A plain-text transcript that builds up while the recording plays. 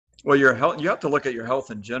Well, your health, you have to look at your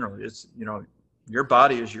health in general. It's, your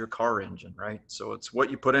body is your car engine, right? So it's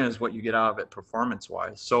what you put in is what you get out of it performance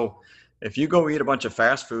wise. So if you go eat a bunch of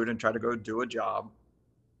fast food and try to go do a job,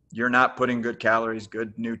 you're not putting good calories,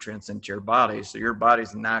 good nutrients into your body. So your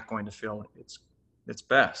body's not going to feel its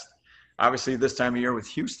best. Obviously, this time of year with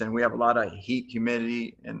Houston, we have a lot of heat,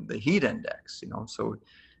 humidity, and the heat index, so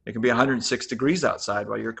it can be 106 degrees outside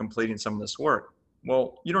while you're completing some of this work.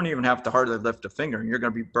 Well, you don't even have to hardly lift a finger, and you're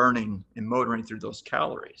going to be burning and motoring through those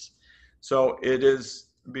calories. So it is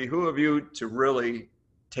behoove you to really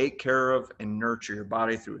take care of and nurture your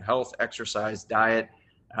body through health, exercise, diet,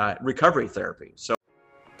 recovery therapy. So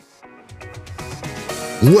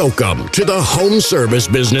welcome to the Home Service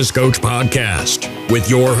Business Coach Podcast with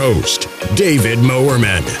your host, David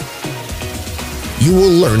Mowerman. You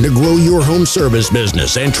will learn to grow your home service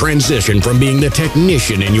business and transition from being the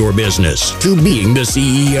technician in your business to being the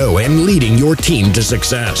CEO and leading your team to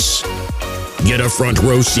success. Get a front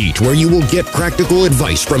row seat where you will get practical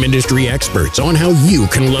advice from industry experts on how you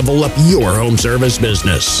can level up your home service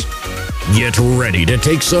business. Get ready to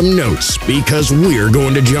take some notes because we're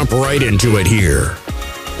going to jump right into it here.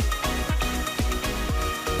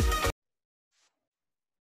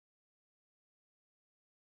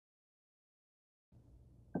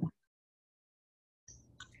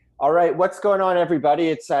 All right, what's going on, everybody?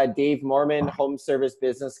 It's Dave Mowerman, Home Service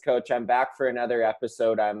Business Coach. I'm back for another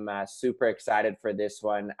episode. I'm super excited for this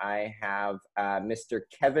one. I have Mr.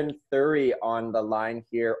 Kevin Thury on the line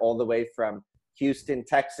here, all the way from Houston,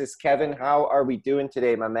 Texas. Kevin, how are we doing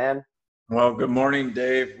today, my man? well, good morning,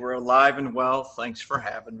 Dave. We're alive and well. Thanks for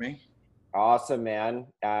having me. Awesome, man.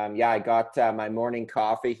 I got my morning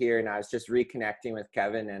coffee here, and I was just reconnecting with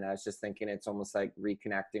Kevin, and I was just thinking it's almost like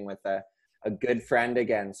reconnecting with a good friend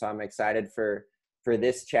again. So I'm excited for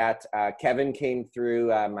this chat. Kevin came through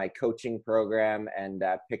my coaching program and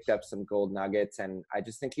picked up some gold nuggets. And I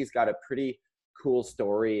just think he's got a pretty cool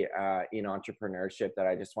story in entrepreneurship that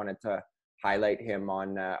I just wanted to highlight him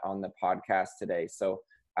on the podcast today. So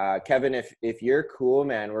Kevin, if you're cool,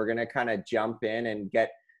 man, we're going to kind of jump in and get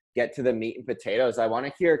to the meat and potatoes. I want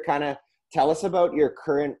to hear tell us about your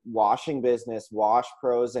current washing business, Wash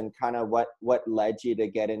Pros, and kind of what led you to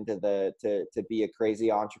get into to be a crazy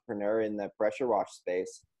entrepreneur in the pressure wash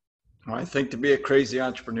space. Well, I think to be a crazy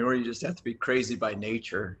entrepreneur, you just have to be crazy by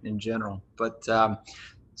nature in general. But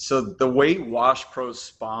so the way Wash Pros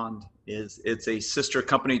spawned is it's a sister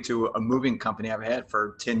company to a moving company I've had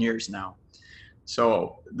for 10 years now.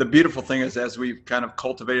 So the beautiful thing is, as we've kind of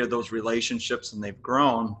cultivated those relationships and they've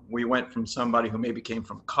grown, we went from somebody who maybe came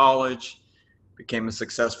from college, became a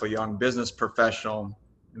successful young business professional,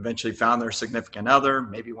 eventually found their significant other,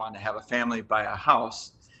 maybe wanted to have a family, buy a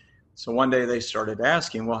house. So one day they started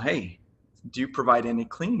asking, well, hey, do you provide any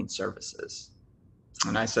cleaning services?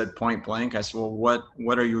 And I said point blank, I said, well,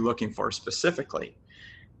 what are you looking for specifically?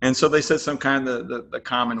 And so they said some kind of the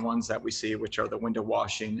common ones that we see, which are the window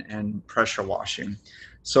washing and pressure washing.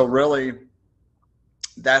 So really,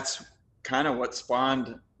 that's kind of what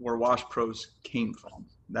spawned where Wash Pros came from.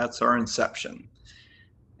 That's our inception.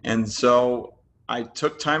 And so I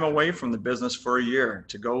took time away from the business for a year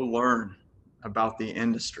to go learn about the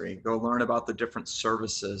industry, go learn about the different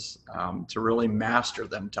services, to really master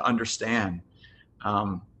them, to understand,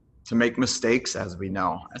 to make mistakes, as we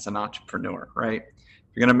know, as an entrepreneur, right?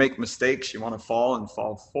 If you're going to make mistakes, you want to fall and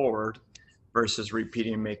fall forward versus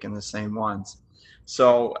repeating and making the same ones.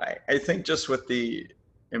 So I think just with the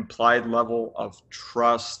implied level of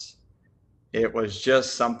trust, it was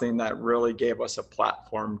just something that really gave us a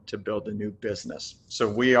platform to build a new business. So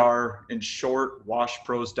we are, in short,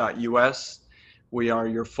 washpros.us. We are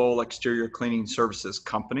your full exterior cleaning services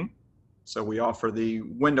company. So we offer the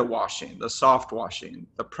window washing, the soft washing,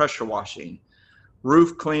 the pressure washing,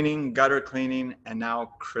 roof cleaning, gutter cleaning, and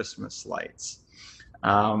now Christmas lights.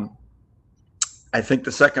 I think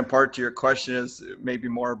the second part to your question is maybe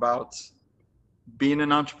more about being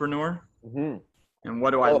an entrepreneur. Mm-hmm. And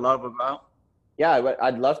what do I love about? Yeah,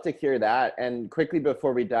 I'd love to hear that. And quickly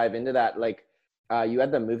before we dive into that, you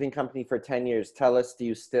had the moving company for 10 years. Tell us, do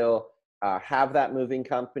you still have that moving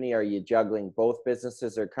company? Are you juggling both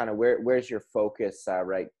businesses, or kind of where's your focus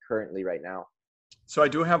currently right now? So I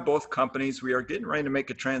do have both companies. We are getting ready to make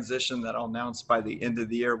a transition that I'll announce by the end of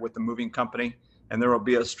the year with the moving company, and there will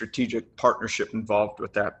be a strategic partnership involved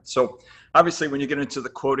with that. So obviously when you get into the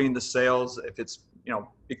quoting, the sales, if it's,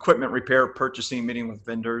 equipment repair, purchasing, meeting with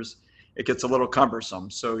vendors, it gets a little cumbersome.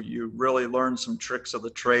 So you really learn some tricks of the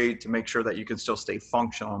trade to make sure that you can still stay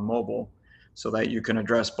functional and mobile so that you can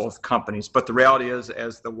address both companies. But the reality is,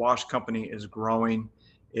 as the wash company is growing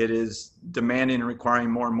it is demanding and requiring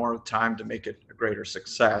more and more time to make it a greater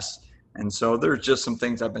success. And so there's just some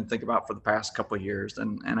things I've been thinking about for the past couple of years.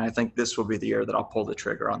 And I think this will be the year that I'll pull the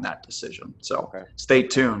trigger on that decision. So Stay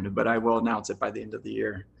tuned, but I will announce it by the end of the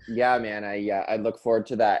year. Yeah, man. I look forward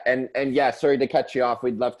to that. And yeah, sorry to cut you off.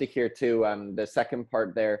 We'd love to hear too, the second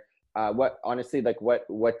part there. What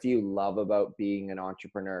do you love about being an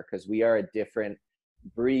entrepreneur? Because we are a different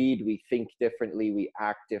breed. We think differently. We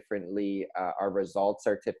act differently. Our results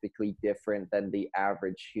are typically different than the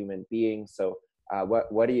average human being. So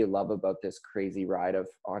what do you love about this crazy ride of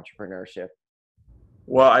entrepreneurship?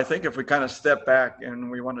 Well, I think if we kind of step back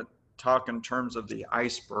and we want to talk in terms of the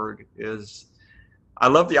iceberg, is I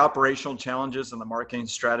love the operational challenges and the marketing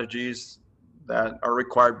strategies that are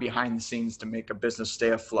required behind the scenes to make a business stay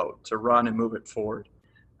afloat, to run and move it forward.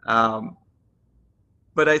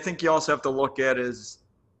 But I think you also have to look at is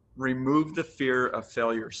remove the fear of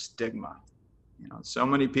failure stigma. You know, so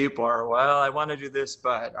many people are, well, I want to do this,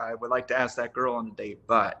 but I would like to ask that girl on a date.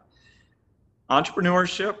 But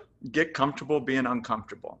entrepreneurship, get comfortable being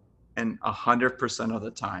uncomfortable, and 100% of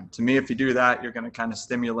the time. To me, if you do that, you're going to kind of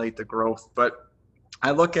stimulate the growth. But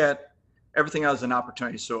I look at everything as an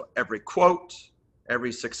opportunity. So every quote,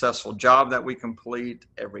 every successful job that we complete,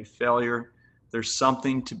 every failure, there's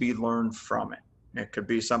something to be learned from it. It could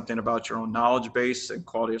be something about your own knowledge base and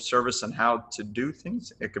quality of service and how to do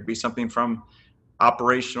things. It could be something from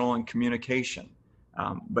operational and communication.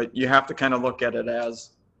 But you have to kind of look at it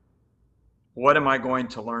as, what am I going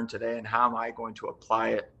to learn today and how am I going to apply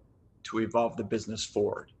it to evolve the business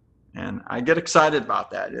forward? And I get excited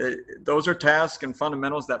about that. Those are tasks and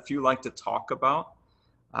fundamentals that few like to talk about.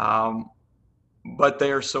 But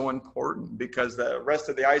they are so important, because the rest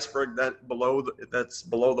of the iceberg that's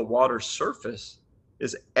below the water surface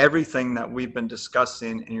is everything that we've been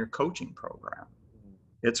discussing in your coaching program.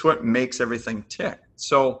 It's what makes everything tick.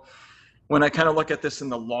 So when I kind of look at this in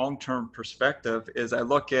the long-term perspective, is I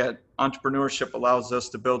look at entrepreneurship allows us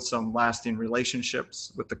to build some lasting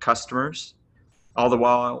relationships with the customers, all the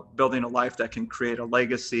while building a life that can create a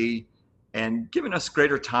legacy and giving us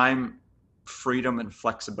greater time, freedom, and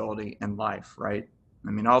flexibility in life, right? I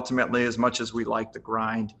mean, ultimately, as much as we like the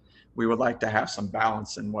grind, we would like to have some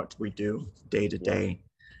balance in what we do day to day.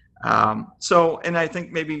 And I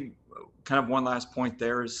think maybe kind of one last point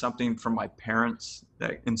there is something from my parents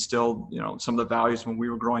that instilled, some of the values when we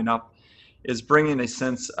were growing up, is bringing a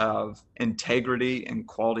sense of integrity and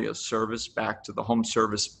quality of service back to the home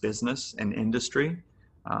service business and industry.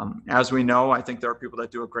 As we know, I think there are people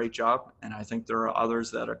that do a great job, and I think there are others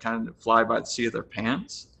that are kind of fly by the seat of their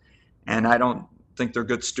pants. And I don't think they're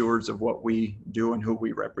good stewards of what we do and who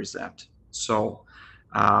we represent. So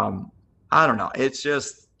I don't know. It's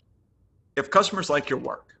just, if customers like your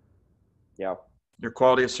work, your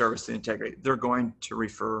quality of service, the integrity, they're going to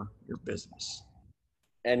refer your business.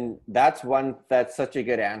 And that's such a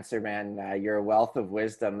good answer, man. You're a wealth of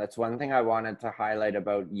wisdom. That's one thing I wanted to highlight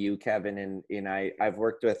about you, Kevin. And I've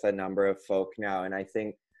worked with a number of folk now, and I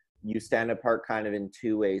think you stand apart kind of in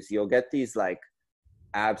two ways. You'll get these like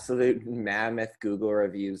absolute mammoth Google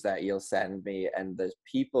reviews that you'll send me, and the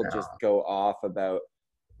people just go off about,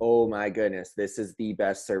 oh my goodness, this is the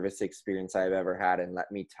best service experience I've ever had, and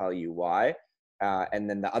let me tell you why. And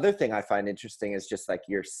then the other thing I find interesting is just like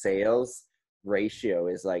your sales ratio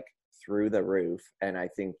is like through the roof, and I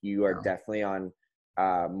think you are definitely on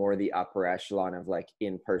more the upper echelon of like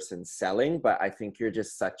in-person selling, but I think you're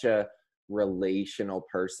just such a relational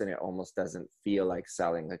person. It almost doesn't feel like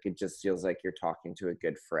selling. Like, it just feels like you're talking to a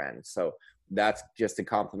good friend. So that's just to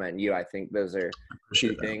compliment you. I think those are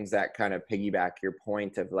two things that kind of piggyback your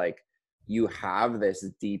point of like, you have this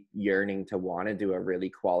deep yearning to want to do a really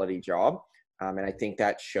quality job. And I think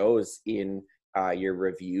that shows in your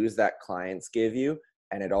reviews that clients give you.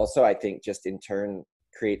 And it also, I think, just in turn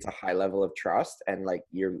creates a high level of trust, and like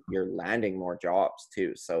you're landing more jobs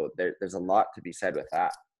too. So there's a lot to be said with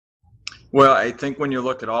that. Well, I think when you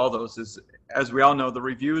look at all those, is, as we all know, the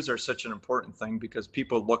reviews are such an important thing because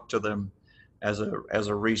people look to them as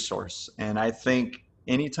a resource. And I think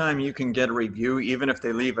anytime you can get a review, even if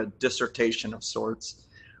they leave a dissertation of sorts,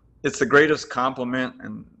 it's the greatest compliment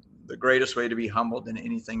and the greatest way to be humbled in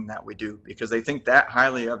anything that we do, because they think that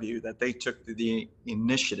highly of you that they took the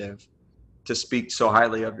initiative to speak so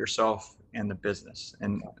highly of yourself and the business,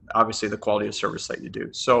 and obviously the quality of service that you do.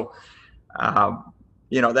 So,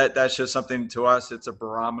 that's just something to us. It's a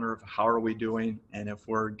barometer of how are we doing. And if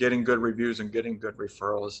we're getting good reviews and getting good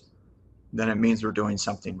referrals, then it means we're doing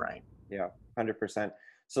something right. Yeah, 100%.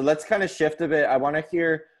 So let's kind of shift a bit. I want to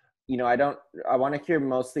hear, I want to hear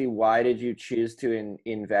mostly, why did you choose to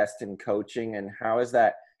invest in coaching, and how has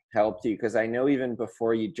that helped you? Because I know even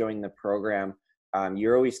before you joined the program,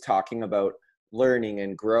 you're always talking about learning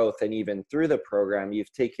and growth. And even through the program,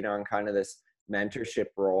 you've taken on kind of this mentorship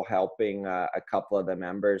role, helping a couple of the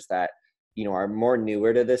members that, are more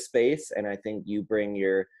newer to this space. And I think you bring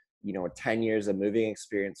your, 10 years of moving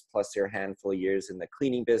experience plus your handful of years in the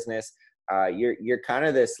cleaning business. You're kind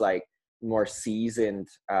of this like more seasoned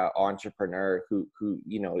entrepreneur who,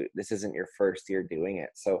 this isn't your first year doing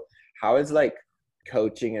it. So how is like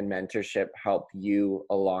coaching and mentorship help you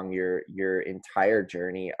along your entire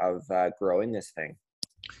journey of growing this thing?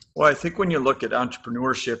 Well, I think when you look at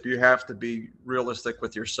entrepreneurship, you have to be realistic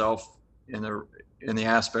with yourself in the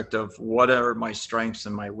aspect of what are my strengths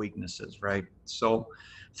and my weaknesses, right? So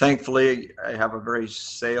thankfully, I have a very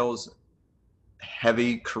sales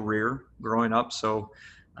heavy career growing up. So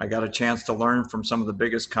I got a chance to learn from some of the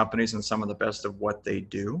biggest companies and some of the best of what they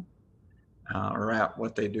do, or at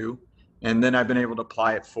what they do. And then I've been able to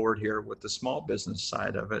apply it forward here with the small business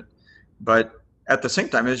side of it. But at the same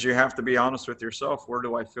time, is you have to be honest with yourself. Where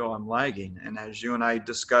do I feel I'm lagging? And as you and I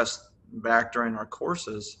discussed back during our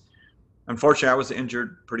courses, unfortunately, I was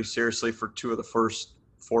injured pretty seriously for 2 of the first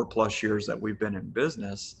 4+ years that we've been in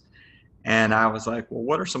business. And I was like, well,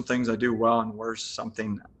 what are some things I do well and where's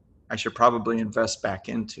something I should probably invest back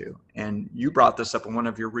into? And you brought this up in one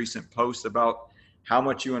of your recent posts about how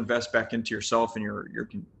much you invest back into yourself and your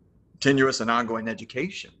continuous and ongoing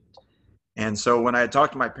education. And so when I had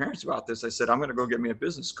talked to my parents about this, I said, I'm going to go get me a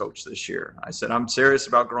business coach this year. I said, I'm serious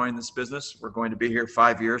about growing this business. We're going to be here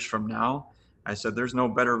 5 years from now. I said, there's no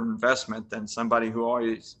better investment than somebody who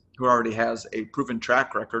already has a proven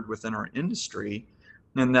track record within our industry,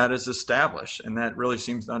 and that is established. And that really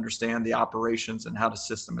seems to understand the operations and how to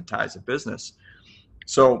systematize a business.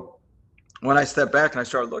 So when I stepped back and I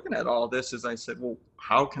started looking at all this, I said, well,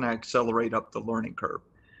 how can I accelerate up the learning curve?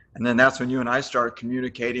 And then that's when you and I started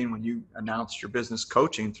communicating, when you announced your business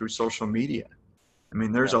coaching through social media. I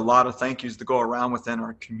mean, there's a lot of thank yous to go around within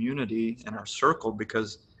our community and our circle,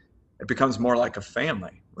 because it becomes more like a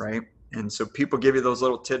family, right? And so people give you those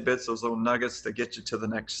little tidbits, those little nuggets that get you to the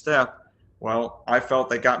next step. Well, I felt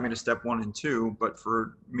they got me to step 1 and 2, but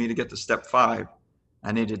for me to get to step 5,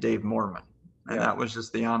 I needed Dave Moorman. And that was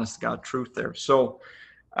just the honest to God truth there. So,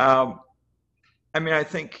 I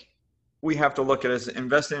think we have to look at it as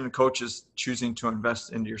investing in a coach is choosing to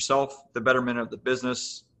invest into yourself, the betterment of the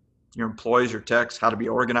business, your employees, your techs, how to be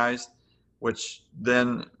organized, which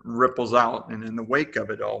then ripples out. And in the wake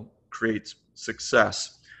of it all creates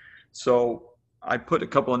success. So I put a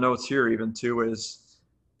couple of notes here even too, is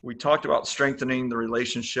we talked about strengthening the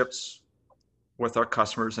relationships with our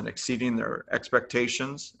customers and exceeding their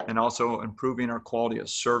expectations, and also improving our quality of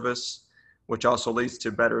service, which also leads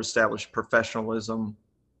to better established professionalism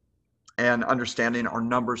and understanding our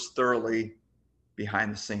numbers thoroughly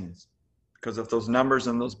behind the scenes. Because if those numbers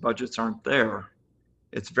and those budgets aren't there,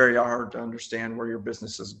 it's very hard to understand where your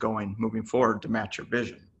business is going moving forward to match your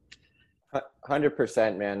vision.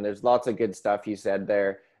 100%, man. There's lots of good stuff you said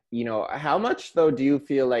there. How much though do you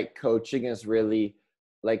feel like coaching is really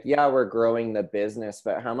like, yeah, we're growing the business,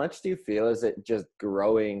 but how much do you feel is it just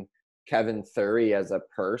growing Kevin Thury as a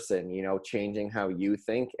person, changing how you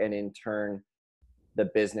think, and in turn, the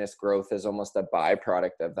business growth is almost a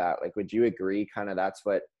byproduct of that? Like, would you agree kind of that's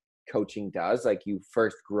what coaching does? Like, you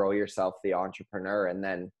first grow yourself, the entrepreneur, and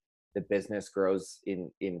then the business grows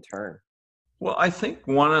in turn. Well, I think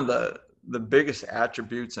one of the biggest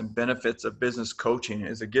attributes and benefits of business coaching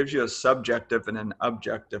is it gives you a subjective and an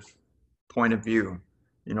objective point of view.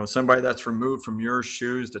 Somebody that's removed from your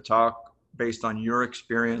shoes to talk based on your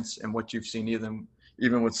experience and what you've seen,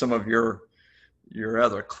 even with some of your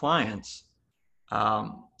other clients.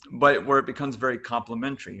 But where it becomes very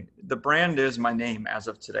complimentary. The brand is my name as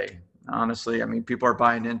of today. Honestly, people are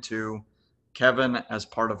buying into Kevin as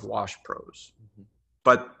part of Wash Pros. Mm-hmm.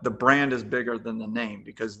 But the brand is bigger than the name,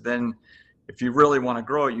 because then if you really want to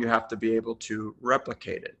grow it, you have to be able to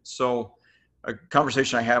replicate it. So a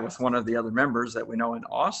conversation I had with one of the other members that we know in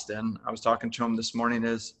Austin, I was talking to him this morning,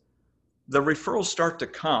 is the referrals start to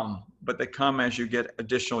come, but they come as you get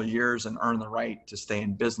additional years and earn the right to stay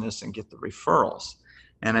in business and get the referrals.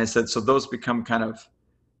 And I said, so those become kind of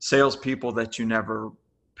salespeople that you never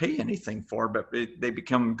pay anything for, but they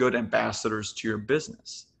become good ambassadors to your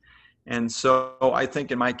business. And so I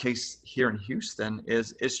think in my case here in Houston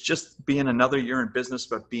it's just being another year in business,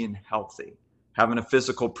 but being healthy, having a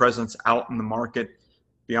physical presence out in the market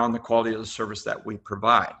beyond the quality of the service that we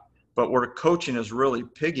provide. But where coaching is really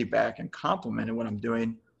piggyback and complementing what I'm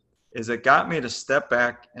doing is it got me to step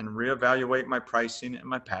back and reevaluate my pricing and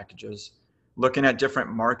my packages, looking at different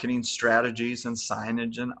marketing strategies and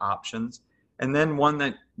signage and options, And then one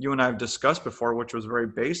that you and I have discussed before, which was very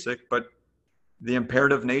basic, but the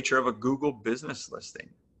imperative nature of a Google business listing.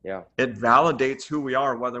 Yeah. It validates who we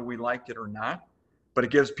are, whether we like it or not, but it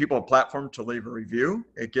gives people a platform to leave a review.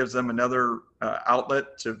 It gives them another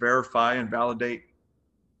outlet to verify and validate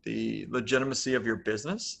the legitimacy of your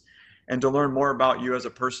business and to learn more about you as a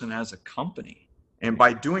person, as a company. And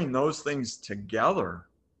by doing those things together,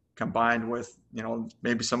 combined with,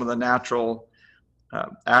 maybe some of the natural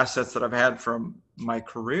assets that I've had from my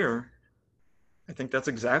career, I think that's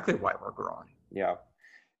exactly why we're growing. Yeah.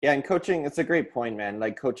 Yeah. And coaching, it's a great point, man.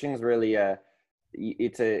 Like coaching is really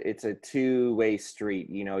it's a two-way street.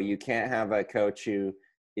 You can't have a coach who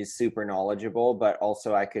is super knowledgeable, but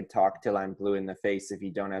also I could talk till I'm blue in the face if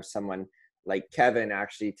you don't have someone like Kevin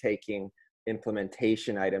actually taking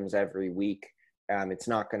implementation items every week. It's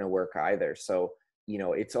not going to work either. So,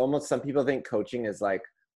 it's almost, some people think coaching is like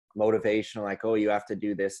motivational, like, oh, you have to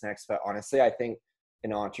do this next. But honestly, I think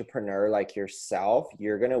an entrepreneur like yourself,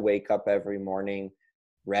 you're going to wake up every morning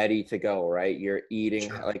ready to go, right? You're eating,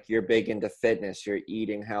 Sure. like you're big into fitness, you're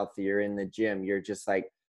eating healthy, you're in the gym, you're just like,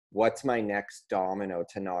 what's my next domino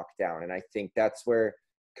to knock down? And I think that's where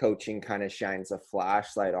coaching kind of shines a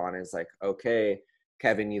flashlight on, is like, okay,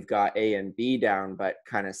 Kevin, you've got A and B down, but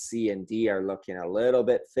kind of C and D are looking a little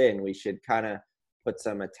bit thin. We should kind of put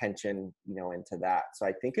some attention, into that. So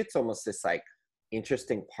I think it's almost this like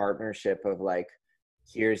interesting partnership of like,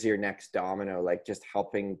 here's your next domino, like just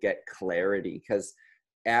helping get clarity. Because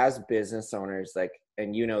as business owners, like,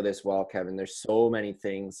 and this well, Kevin, there's so many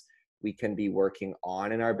things we can be working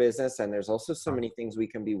on in our business. And there's also so many things we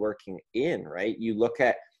can be working in, right? You look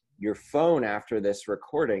at your phone after this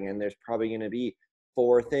recording and there's probably going to be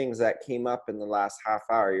 4 things that came up in the last half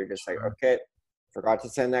hour. You're just like, okay, forgot to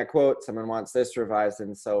send that quote. Someone wants this revised.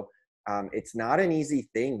 And so it's not an easy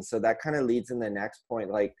thing. So that kind of leads in the next point.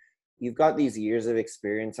 Like, you've got these years of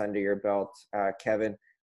experience under your belt, Kevin.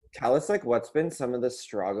 Tell us, like, what's been some of the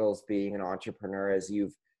struggles being an entrepreneur as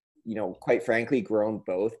you've, quite frankly, grown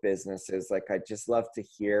both businesses? Like, I'd just love to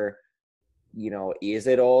hear, is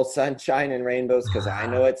it all sunshine and rainbows? Because I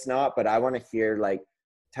know it's not, but I want to hear, like,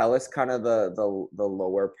 tell us kind of the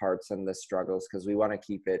lower parts and the struggles, because we want to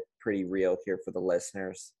keep it pretty real here for the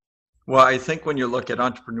listeners. Well, I think when you look at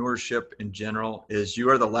entrepreneurship in general, is you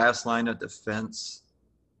are the last line of defense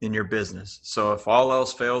in your business. So if all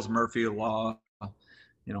else fails, Murphy Law,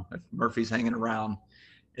 if Murphy's hanging around,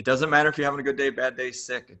 it doesn't matter if you're having a good day, bad day,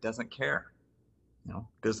 sick, it doesn't care.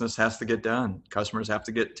 Business has to get done. Customers have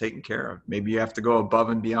to get taken care of. Maybe you have to go above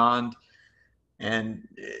and beyond and,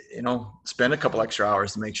 spend a couple extra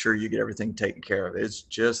hours to make sure you get everything taken care of. It's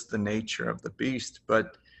just the nature of the beast.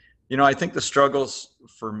 But, I think the struggles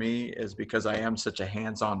for me is because I am such a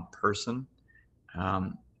hands-on person.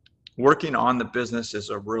 Working on the business is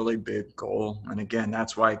a really big goal. And again,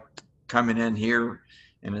 that's why coming in here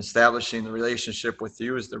and establishing the relationship with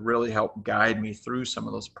you is to really help guide me through some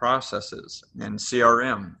of those processes and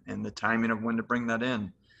CRM and the timing of when to bring that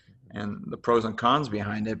in and the pros and cons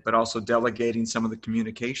behind it, but also delegating some of the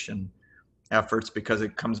communication efforts because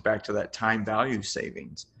it comes back to that time value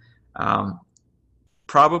savings.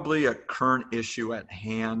 Probably a current issue at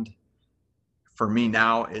hand for me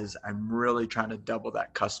now is I'm really trying to double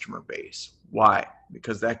that customer base. Why?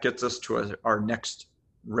 Because that gets us to our next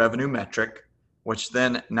revenue metric, which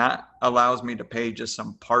then not allows me to pay just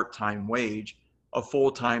some part-time wage, a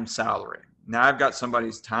full-time salary. Now I've got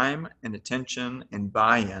somebody's time and attention and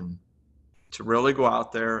buy-in to really go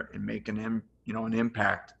out there and make an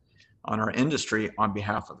impact on our industry on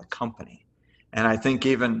behalf of the company. And I think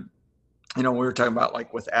even, we were talking about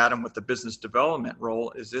like with Adam with the business development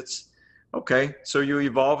role, is it's okay. So you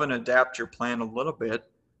evolve and adapt your plan a little bit,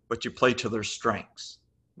 but you play to their strengths,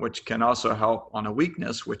 which can also help on a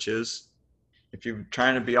weakness, which is if you're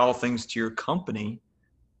trying to be all things to your company,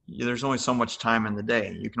 there's only so much time in the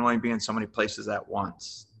day. You can only be in so many places at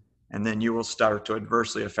once. And then you will start to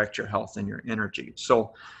adversely affect your health and your energy.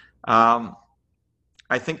 So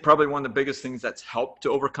I think probably one of the biggest things that's helped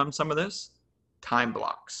to overcome some of this, time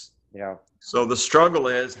blocks. Yeah. So the struggle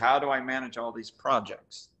is, how do I manage all these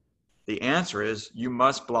projects? The answer is you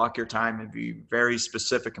must block your time and be very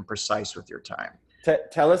specific and precise with your time.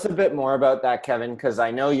 Tell us a bit more about that, Kevin, because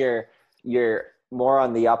I know you're more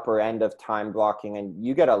on the upper end of time blocking and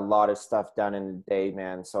you get a lot of stuff done in a day,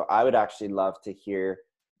 man. So I would actually love to hear,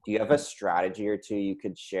 do you have a strategy or two you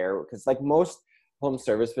could share? Because like most home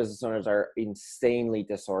service business owners are insanely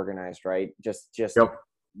disorganized, right? Just Yep.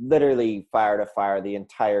 Literally fire to fire the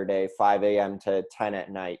entire day, 5 a.m. to 10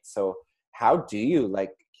 at night. So how did you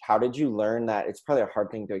learn that? It's probably a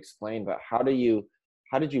hard thing to explain, but how did you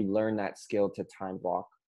learn that skill to time block?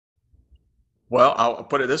 Well, I'll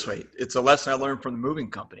put it this way. It's a lesson I learned from the moving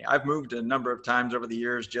company. I've moved a number of times over the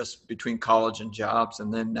years just between college and jobs,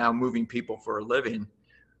 and then now moving people for a living.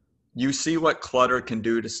 You see what clutter can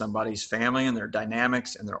do to somebody's family and their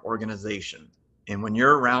dynamics and their organization. And when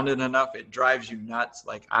you're around it enough, it drives you nuts.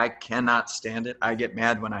 Like, I cannot stand it. I get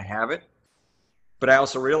mad when I have it. But I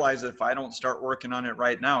also realize that if I don't start working on it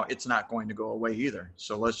right now, it's not going to go away either.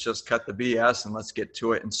 So let's just cut the BS and let's get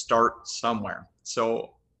to it and start somewhere.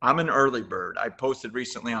 So I'm an early bird. I posted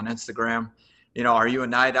recently on Instagram, are you a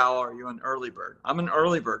night owl? Or are you an early bird? I'm an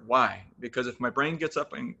early bird. Why? Because if my brain gets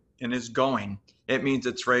up and is going, it means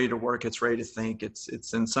it's ready to work. It's ready to think.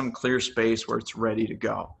 It's in some clear space where it's ready to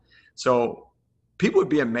go. So people would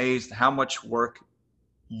be amazed how much work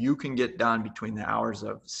you can get done between the hours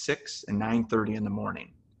of 6 and 9:30 in the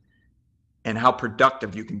morning, and how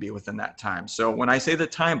productive you can be within that time. So when I say the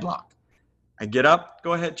time block, I get up,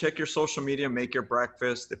 go ahead, check your social media, make your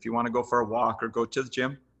breakfast. If you want to go for a walk or go to the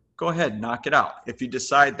gym, go ahead, knock it out. If you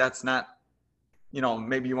decide that's not,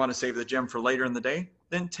 maybe you want to save the gym for later in the day,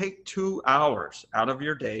 then take 2 hours out of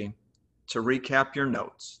your day to recap your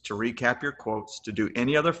notes, to recap your quotes, to do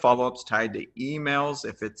any other follow-ups tied to emails.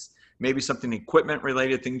 If it's maybe something equipment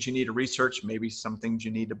related, things you need to research, maybe some things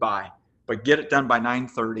you need to buy, but get it done by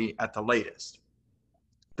 9:30 at the latest.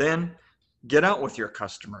 Then get out with your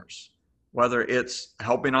customers, whether it's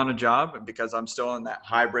helping on a job, because I'm still in that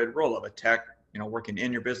hybrid role of a tech, working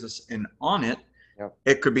in your business and on it. Yep.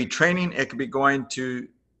 It could be training. It could be going to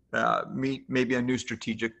meet maybe a new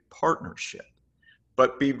strategic partnership,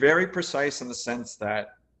 but be very precise in the sense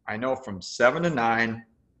that I know from 7 to 9,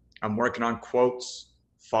 I'm working on quotes,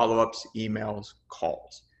 follow-ups, emails,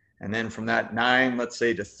 calls. And then from that 9, let's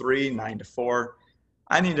say to 3, 9 to 4,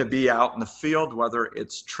 I need to be out in the field, whether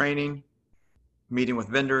it's training, meeting with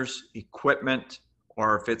vendors, equipment,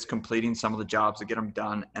 or if it's completing some of the jobs to get them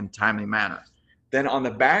done in a timely manner. Then on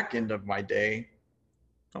the back end of my day,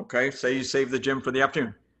 okay, say you save the gym for the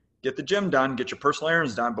afternoon, get the gym done, get your personal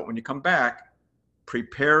errands done, but when you come back,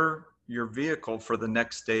 prepare your vehicle for the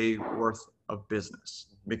next day worth of business.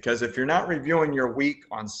 Because if you're not reviewing your week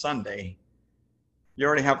on Sunday, you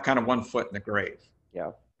already have kind of one foot in the grave.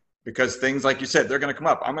 Yeah. Because things, like you said, they're going to come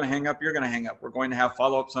up. I'm going to hang up. You're going to hang up. We're going to have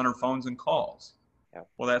follow-ups on our phones and calls. Yeah.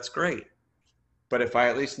 Well, that's great. But if I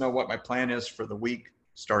at least know what my plan is for the week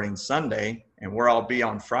starting Sunday and where I'll be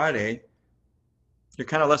on Friday, you're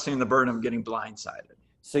kind of lessening the burden of getting blindsided.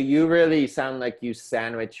 So you really sound like you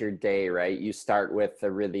sandwich your day, right? You start with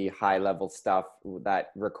the really high level stuff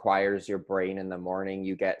that requires your brain in the morning.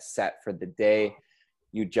 You get set for the day.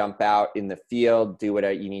 You jump out in the field, do what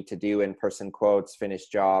you need to do, in-person quotes, finish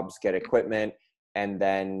jobs, get equipment, and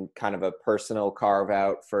then kind of a personal carve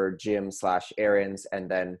out for gym/errands,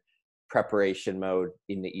 and then preparation mode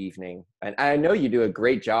in the evening. And I know you do a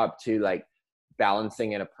great job too, like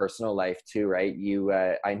balancing in a personal life too, right?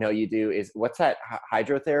 I know you do. What's that,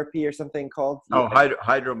 hydrotherapy or something called?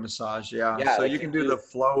 Hydro massage. Yeah. So like you can do the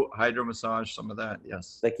flow hydro massage, some of that.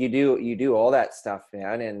 Yes. Like you do all that stuff,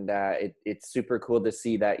 man. And it's super cool to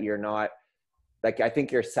see that you're not like, I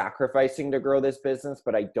think you're sacrificing to grow this business,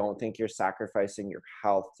 but I don't think you're sacrificing your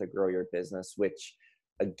health to grow your business, which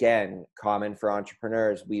again, common for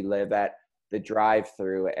entrepreneurs. We live at the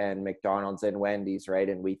drive-through and McDonald's and Wendy's, right?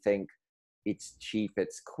 And we think it's cheap,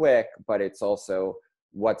 it's quick, but it's also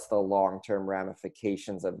what's the long-term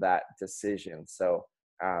ramifications of that decision. So,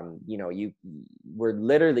 we're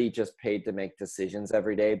literally just paid to make decisions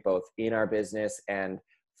every day, both in our business and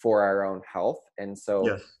for our own health. And so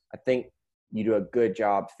yes. I think you do a good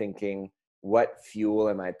job thinking, what fuel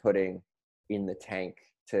am I putting in the tank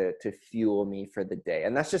to fuel me for the day?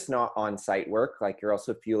 And that's just not on-site work. Like, you're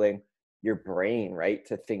also fueling your brain, right?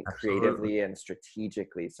 To think Absolutely. Creatively and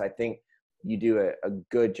strategically. So I think you do a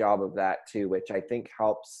good job of that too, which I think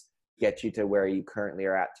helps get you to where you currently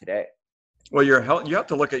are at today. Well, your health, you have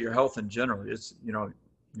to look at your health in general. It's,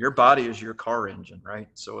 your body is your car engine, right?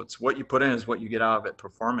 So it's what you put in is what you get out of it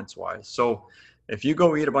performance wise. So if you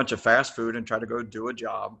go eat a bunch of fast food and try to go do a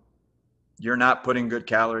job, you're not putting good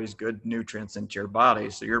calories, good nutrients into your body.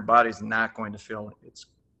 So your body's not going to feel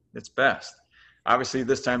its best. Obviously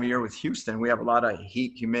this time of year with Houston, we have a lot of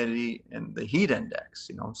heat, humidity, and the heat index,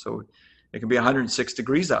 so it can be 106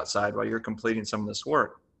 degrees outside while you're completing some of this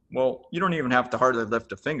work. Well, you don't even have to hardly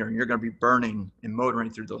lift a finger, and you're going to be burning and motoring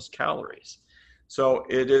through those calories. So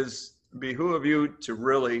it is behoove you to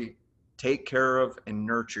really take care of and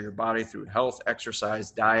nurture your body through health,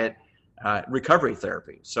 exercise, diet, recovery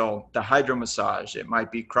therapy. So the hydro massage, it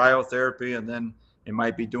might be cryotherapy, and then it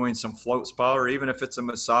might be doing some float spa, or even if it's a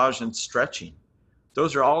massage and stretching.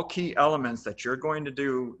 Those are all key elements that you're going to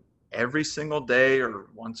do every single day or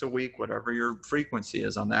once a week, whatever your frequency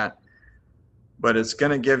is on that. But it's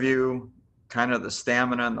going to give you kind of the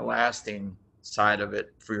stamina and the lasting side of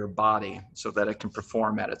it for your body so that it can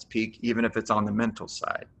perform at its peak, even if it's on the mental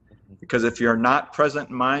side. Because if you're not present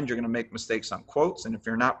in mind, you're going to make mistakes on quotes. And if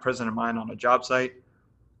you're not present in mind on a job site,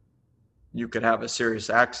 you could have a serious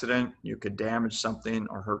accident, you could damage something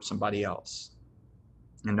or hurt somebody else.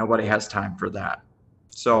 And nobody has time for that.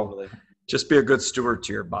 So just be a good steward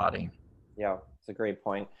to your body. Yeah, it's a great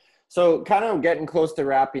point. So kind of getting close to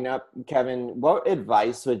wrapping up, Kevin, what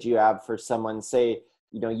advice would you have for someone, say,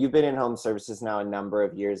 you've been in home services now a number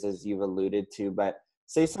of years, as you've alluded to, but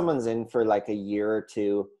say someone's in for like a year or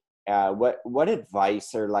two, what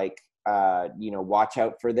advice or watch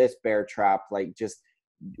out for this bear trap, like just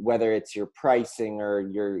whether it's your pricing or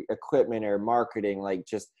your equipment or marketing, like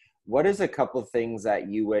just what is a couple things that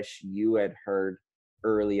you wish you had heard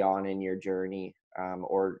early on in your journey,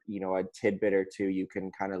 or a tidbit or two you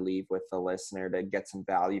can kind of leave with the listener to get some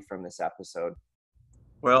value from this episode?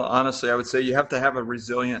 Well, honestly, I would say you have to have a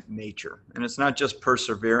resilient nature, and it's not just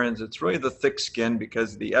perseverance. It's really the thick skin,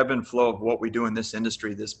 because the ebb and flow of what we do in this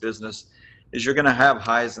industry, this business, is you're going to have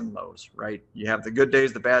highs and lows, right? You have the good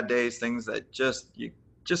days, the bad days, things that you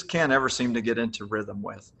just can't ever seem to get into rhythm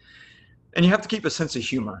with. And you have to keep a sense of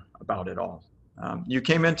humor about it all. You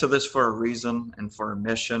came into this for a reason and for a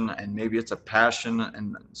mission, and maybe it's a passion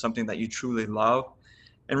and something that you truly love.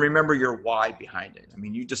 And remember your why behind it. I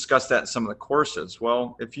mean, you discussed that in some of the courses.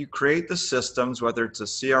 Well, if you create the systems, whether it's a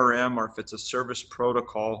CRM or if it's a service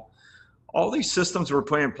protocol, all these systems we're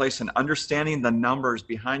putting in place and understanding the numbers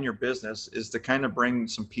behind your business is to kind of bring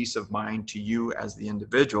some peace of mind to you as the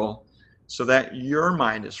individual, so that your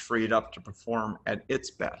mind is freed up to perform at its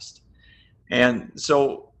best. And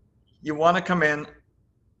so you want to come in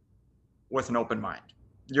with an open mind.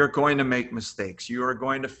 You're going to make mistakes. You are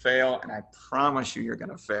going to fail, and I promise you're going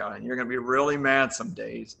to fail, and you're going to be really mad some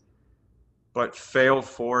days. But fail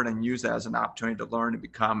forward and use that as an opportunity to learn, to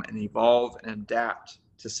become and evolve and adapt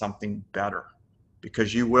to something better,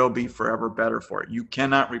 because you will be forever better for it. You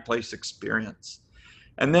cannot replace experience.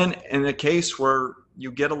 And then in the case where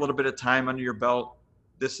you get a little bit of time under your belt,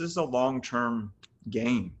 this is a long-term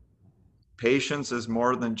game. Patience is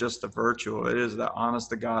more than just a virtue. It is the honest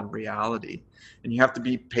to God reality. And you have to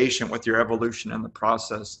be patient with your evolution in the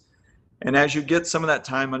process. And as you get some of that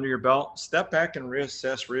time under your belt, step back and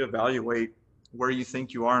reassess, reevaluate where you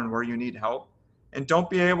think you are and where you need help. And don't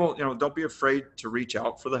be afraid to reach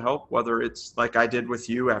out for the help, whether it's like I did with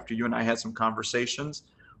you after you and I had some conversations,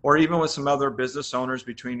 or even with some other business owners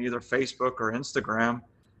between either Facebook or Instagram,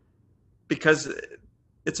 because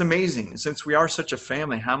it's amazing, since we are such a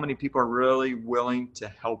family, how many people are really willing to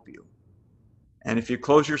help you. And if you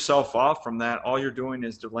close yourself off from that, all you're doing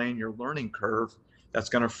is delaying your learning curve. That's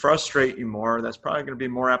going to frustrate you more. That's probably going to be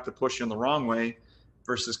more apt to push you in the wrong way,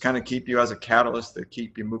 versus kind of keep you as a catalyst to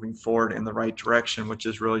keep you moving forward in the right direction, which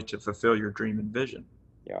is really to fulfill your dream and vision.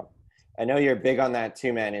 Yeah. I know you're big on that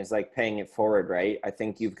too, man, is like paying it forward, right? I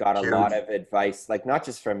think you've got a lot of advice, like not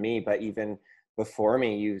just from me, but even before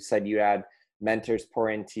me. You said you had mentors pour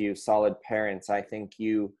into you, solid parents. I think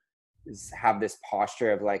you have this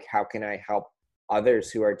posture of like, how can I help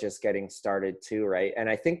others who are just getting started too, right? And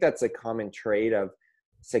I think that's a common trait of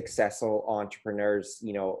successful entrepreneurs,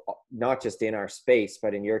 not just in our space,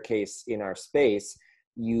 but in your case, in our space.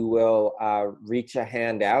 You will reach a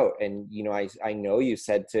hand out. And, I know you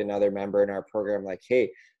said to another member in our program, like,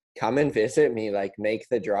 hey, come and visit me, like make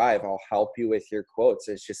the drive. I'll help you with your quotes.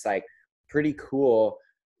 It's just like pretty cool.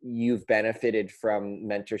 You've benefited from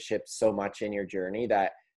mentorship so much in your journey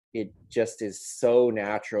that it just is so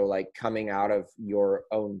natural, like coming out of your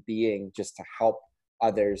own being just to help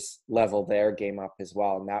others level their game up as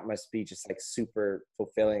well. And that must be just like super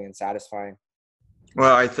fulfilling and satisfying.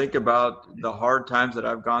 Well, I think about the hard times that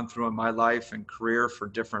I've gone through in my life and career for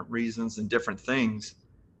different reasons and different things,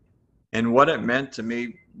 and what it meant to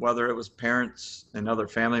me, whether it was parents and other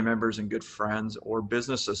family members and good friends or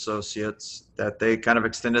business associates, that they kind of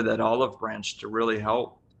extended that olive branch to really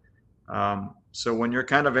help. So when you're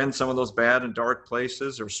kind of in some of those bad and dark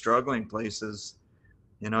places or struggling places,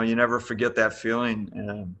 you never forget that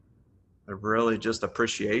feeling of really just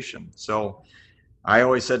appreciation. So I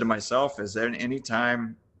always said to myself, is there any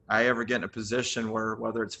time I ever get in a position where,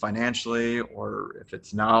 whether it's financially or if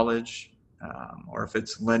it's knowledge, or if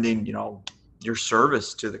it's lending, your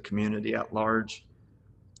service to the community at large,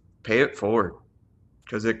 pay it forward,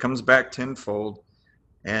 because it comes back tenfold.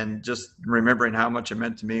 And just remembering how much it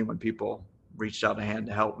meant to me when people reached out a hand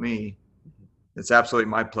to help me, it's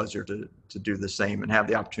absolutely my pleasure to do the same and have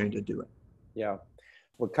the opportunity to do it. Yeah.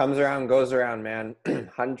 What comes around goes around, man.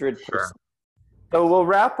 100%. Sure. So we'll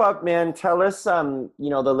wrap up, man. Tell us, the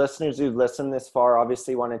listeners who've listened this far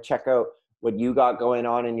obviously want to check out what you got going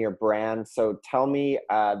on in your brand. So tell me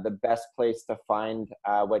the best place to find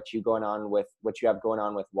what you have going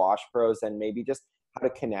on with Wash Pros, and maybe just how to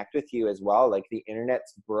connect with you as well. Like the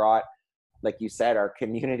internet's brought, like you said, our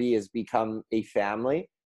community has become a family,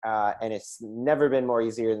 and it's never been more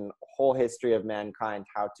easier in the whole history of mankind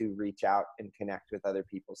how to reach out and connect with other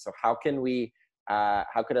people. So how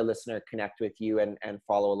could a listener connect with you and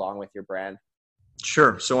follow along with your brand?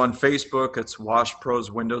 Sure. So on Facebook, it's Wash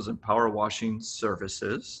Pros Windows and Power Washing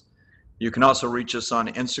Services. You can also reach us on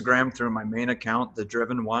Instagram through my main account, The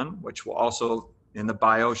Driven One, which will also in the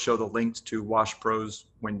bio show the links to Wash Pros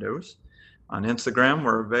Windows. On Instagram,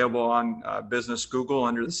 we're available on Business Google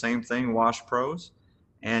under the same thing, Wash Pros.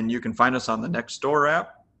 And you can find us on the Nextdoor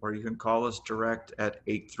app, or you can call us direct at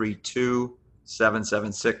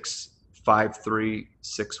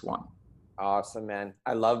 832-776-5361. Awesome, man.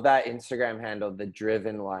 I love that Instagram handle, The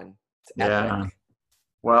Driven One. It's Yeah. epic.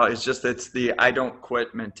 Well, it's the I don't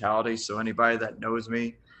quit mentality. So anybody that knows me,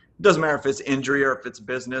 it doesn't matter if it's injury or if it's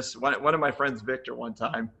business. One of my friends, Victor, one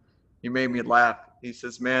time, he made me laugh. He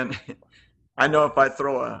says, man, I know if I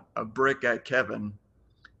throw a brick at Kevin,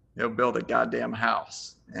 he'll build a goddamn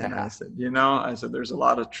house. And I said, there's a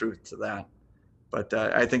lot of truth to that. But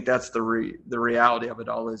I think that's the reality of it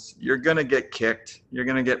all is you're going to get kicked. You're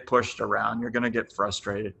going to get pushed around. You're going to get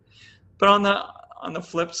frustrated. But on the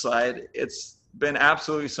flip side, it's been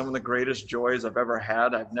absolutely some of the greatest joys I've ever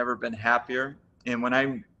had. I've never been happier. And when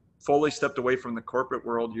I fully stepped away from the corporate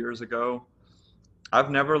world years ago,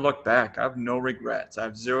 I've never looked back. I have no regrets. I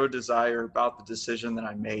have zero desire about the decision that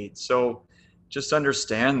I made. So just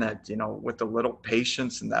understand that, with the little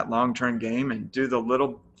patience and that long-term game and do the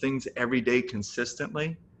little things every day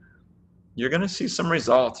consistently, you're going to see some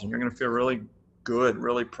results and you're going to feel really good,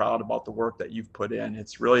 really proud about the work that you've put in.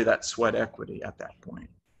 It's really that sweat equity at that point.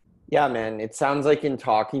 Yeah, man. It sounds like in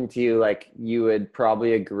talking to you, like you would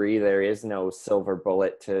probably agree there is no silver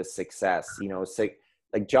bullet to success.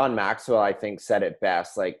 Like John Maxwell, I think, said it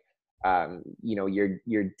best. Like,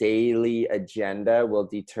 your daily agenda will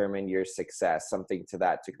determine your success, something to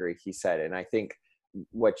that degree, he said. And I think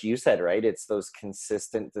what you said, right? It's those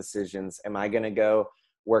consistent decisions. Am I going to go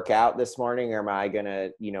work out this morning, or am I going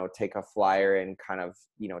to, take a flyer and kind of,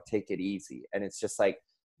 take it easy? And it's just like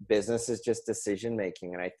business is just decision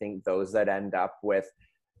making. And I think those that end up with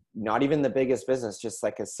not even the biggest business, just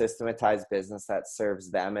like a systematized business that serves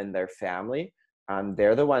them and their family,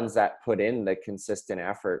 they're the ones that put in the consistent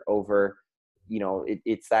effort over,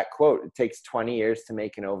 it's that quote, it takes 20 years to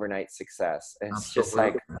make an overnight success. And it's just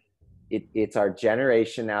like, it's our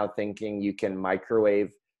generation now thinking you can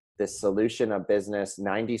microwave the solution of business,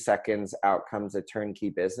 90 seconds, out comes a turnkey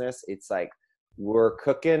business. It's like, we're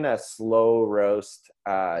cooking a slow roast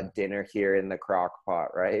dinner here in the crock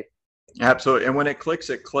pot, right? Absolutely. And when it clicks,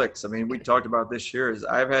 it clicks. I mean, we talked about this year is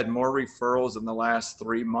I've had more referrals in the last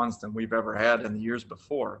 3 months than we've ever had in the years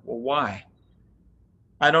before. Well, why?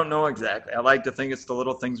 I don't know exactly. I like to think it's the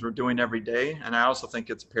little things we're doing every day. And I also think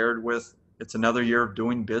it's paired with it's another year of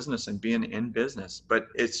doing business and being in business. But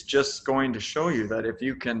it's just going to show you that if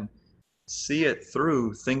you can see it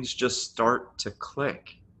through, things just start to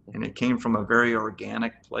click. And it came from a very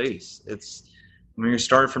organic place. You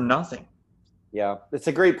started from nothing. Yeah, it's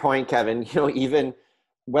a great point, Kevin. Even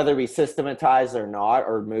whether we systematize or not,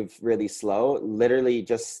 or move really slow, literally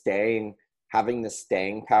just having the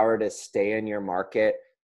staying power to stay in your market,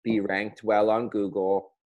 be ranked well on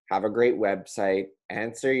Google, have a great website,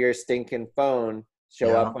 answer your stinking phone,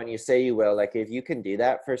 show up when you say you will. Like if you can do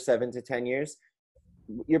that for 7 to 10 years,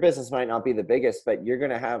 your business might not be the biggest, but you're going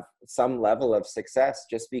to have some level of success,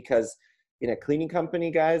 just because in a cleaning company,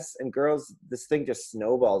 guys and girls, this thing just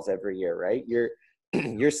snowballs every year, right?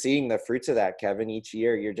 You're seeing the fruits of that, Kevin. Each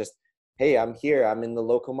year you're just, hey, I'm here, I'm in the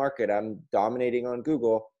local market, I'm dominating on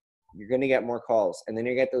Google. You're going to get more calls. And then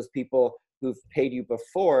you get those people who've paid you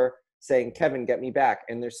before saying, Kevin, get me back.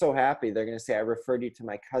 And they're so happy. They're going to say, I referred you to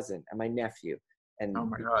my cousin and my nephew. And oh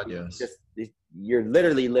my God, yes. You're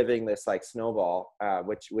literally living this like snowball,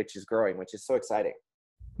 which is growing, which is so exciting.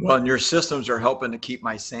 Well, and your systems are helping to keep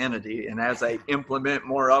my sanity. And as I implement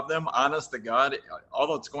more of them, honest to God,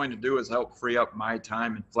 all it's going to do is help free up my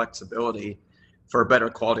time and flexibility for a better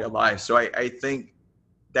quality of life. So I think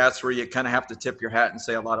that's where you kind of have to tip your hat and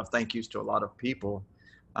say a lot of thank yous to a lot of people.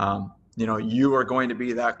 You are going to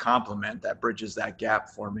be that compliment that bridges that gap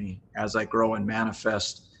for me as I grow and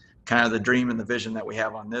manifest kind of the dream and the vision that we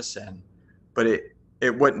have on this end. But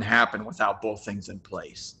it wouldn't happen without both things in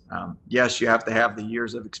place. Yes, you have to have the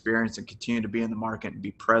years of experience and continue to be in the market and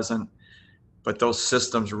be present, but those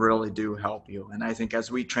systems really do help you. And I think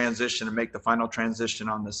as we transition and make the final transition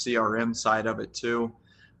on the CRM side of it too,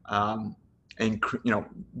 and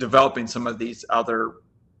developing some of these other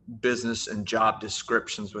business and job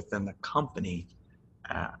descriptions within the company,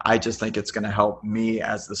 I just think it's going to help me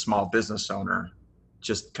as the small business owner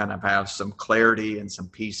just kind of have some clarity and some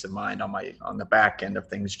peace of mind on the back end of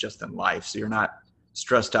things just in life. So you're not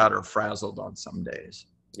stressed out or frazzled on some days.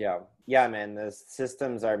 Yeah, man. The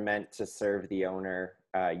systems are meant to serve the owner,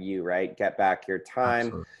 right? Get back your time,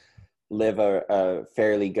 Absolutely. Live a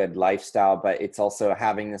fairly good lifestyle, but it's also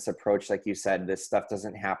having this approach, like you said, this stuff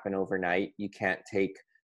doesn't happen overnight. You can't take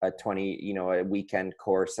a weekend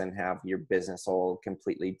course and have your business all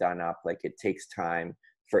completely done up. Like, it takes time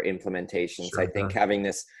for implementation. Sure so I think having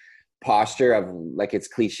this posture of, like, it's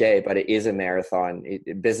cliche, but it is a marathon.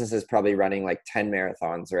 Business is probably running like 10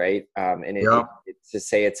 marathons, right? To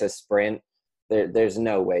say it's a sprint, there's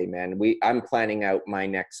no way, man. I'm planning out my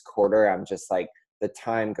next quarter. I'm just like, the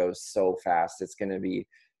time goes so fast. It's going to be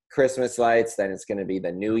Christmas lights, then it's going to be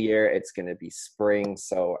the new year, it's going to be spring.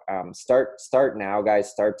 So start now,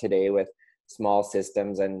 guys. Start today with small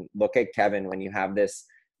systems, and look at Kevin. When you have this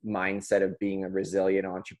mindset of being a resilient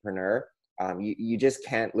entrepreneur, you just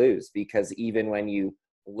can't lose, because even when you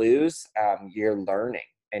lose, you're learning,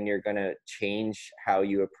 and you're going to change how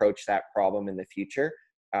you approach that problem in the future,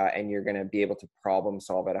 and you're going to be able to problem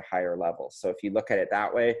solve at a higher level. So if you look at it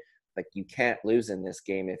that way, like, you can't lose in this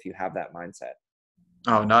game if you have that mindset.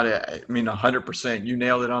 Oh, 100%. You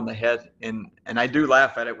nailed it on the head. And I do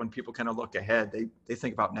laugh at it when people kind of look ahead. They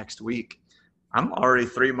think about next week. I'm already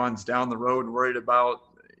 3 months down the road worried about,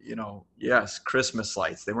 Christmas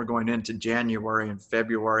lights. Then we're going into January and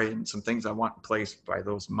February, and some things I want in place by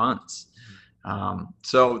those months.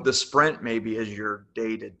 So the sprint maybe is your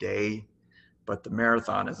day-to-day, but the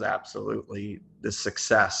marathon is absolutely the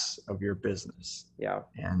success of your business. Yeah.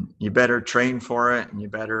 And you better train for it, and you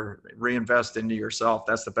better reinvest into yourself.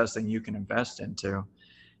 That's the best thing you can invest into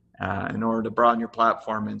in order to broaden your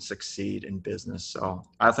platform and succeed in business. So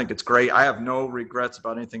I think it's great. I have no regrets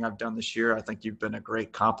about anything I've done this year. I think you've been a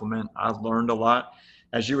great compliment. I've learned a lot.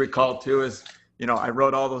 As you recall too, I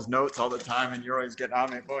wrote all those notes all the time, and you're always getting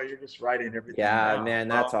on me. Boy, you're just writing everything down. Man,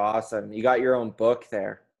 that's awesome. You got your own book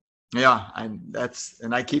there. Yeah, and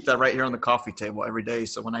I keep that right here on the coffee table every day.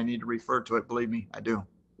 So when I need to refer to it, believe me, I do.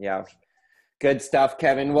 Yeah, good stuff,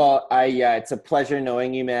 Kevin. Well, it's a pleasure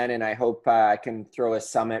knowing you, man, and I hope I can throw a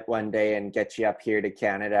summit one day and get you up here to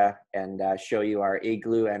Canada and show you our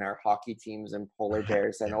igloo and our hockey teams and polar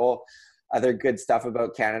bears and all other good stuff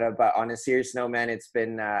about Canada. But on a serious note, man, it's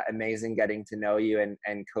been amazing getting to know you and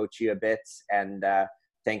coach you a bit. And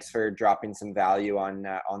thanks for dropping some value on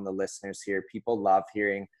the listeners here. People love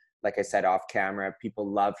hearing, like I said, off camera, people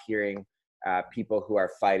love hearing people who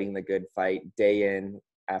are fighting the good fight day in,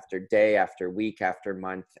 after day, after week, after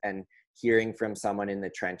month, and hearing from someone in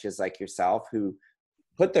the trenches like yourself who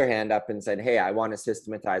put their hand up and said, hey, I want to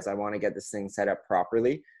systematize, I want to get this thing set up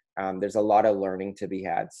properly. There's a lot of learning to be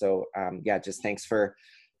had. So just thanks for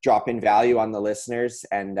dropping value on the listeners.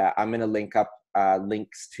 And I'm going to link up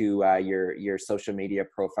links to your social media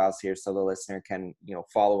profiles here, so the listener can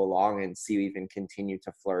follow along and see you even continue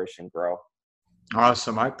to flourish and grow.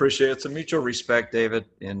 Awesome. I appreciate it. It's a mutual respect, David.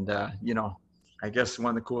 And I guess one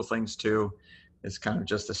of the cool things too is kind of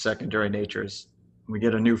just the secondary nature is we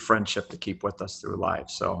get a new friendship to keep with us through life.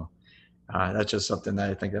 So that's just something that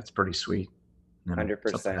I think that's pretty sweet.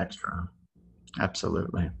 100%. Extra.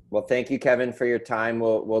 Absolutely. Well, thank you, Kevin, for your time.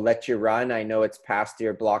 We'll let you run. I know it's past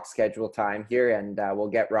your block schedule time here, and we'll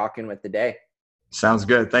get rocking with the day. Sounds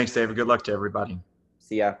good. Thanks, David. Good luck to everybody.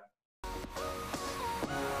 See ya.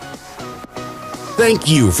 Thank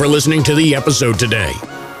you for listening to the episode today.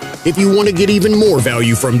 If you want to get even more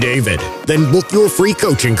value from David, then book your free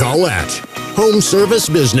coaching call at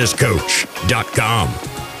homeservicebusinesscoach.com.